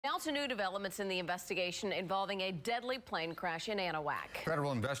to new developments in the investigation involving a deadly plane crash in Anahuac.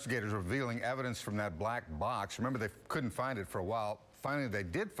 Federal investigators revealing evidence from that black box. Remember, they couldn't find it for a while. Finally, they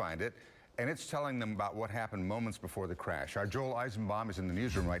did find it, and it's telling them about what happened moments before the crash. Our Joel Eisenbaum is in the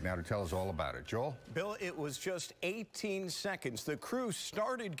newsroom right now to tell us all about it. Joel? Bill, it was just 18 seconds. The crew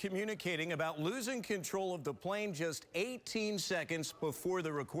started communicating about losing control of the plane just 18 seconds before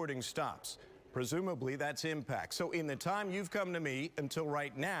the recording stops. Presumably, that's impact. So in the time you've come to me until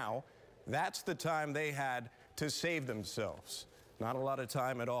right now, that's the time they had to save themselves. Not a lot of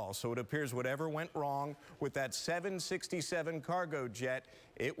time at all. So it appears whatever went wrong with that 767 cargo jet,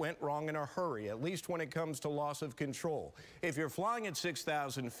 it went wrong in a hurry, at least when it comes to loss of control. If you're flying at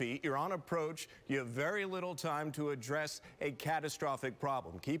 6,000 feet, you're on approach, you have very little time to address a catastrophic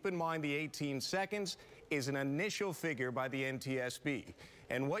problem. Keep in mind the 18 seconds is an initial figure by the NTSB.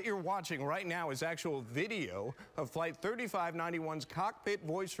 And what you're watching right now is actual video of Flight 3591's cockpit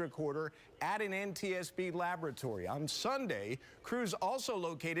voice recorder at an NTSB laboratory. On Sunday, crews also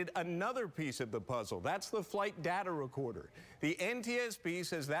located another piece of the puzzle. That's the flight data recorder. The NTSB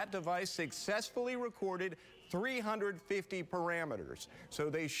says that device successfully recorded 350 parameters. So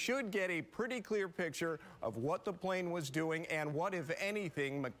they should get a pretty clear picture of what the plane was doing and what, if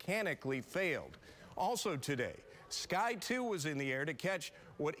anything, mechanically failed. Also today, Sky 2 was in the air to catch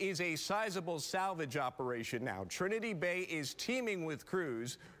what is a sizable salvage operation now. Trinity Bay is teeming with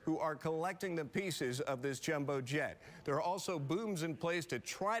crews who are collecting the pieces of this jumbo jet. There are also booms in place to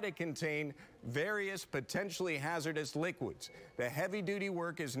try to contain various potentially hazardous liquids. The heavy-duty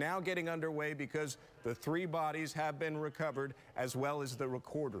work is now getting underway because the 3 bodies have been recovered, as well as the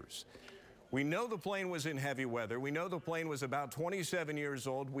recorders. We know the plane was in heavy weather. We know the plane was about 27 years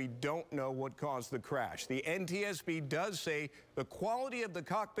old. We don't know what caused the crash. The NTSB does say the quality of the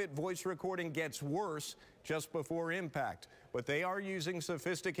cockpit voice recording gets worse just before impact, but they are using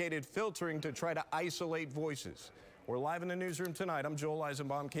sophisticated filtering to try to isolate voices. We're live in the newsroom tonight. I'm Joel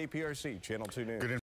Eisenbaum, KPRC, Channel 2 News.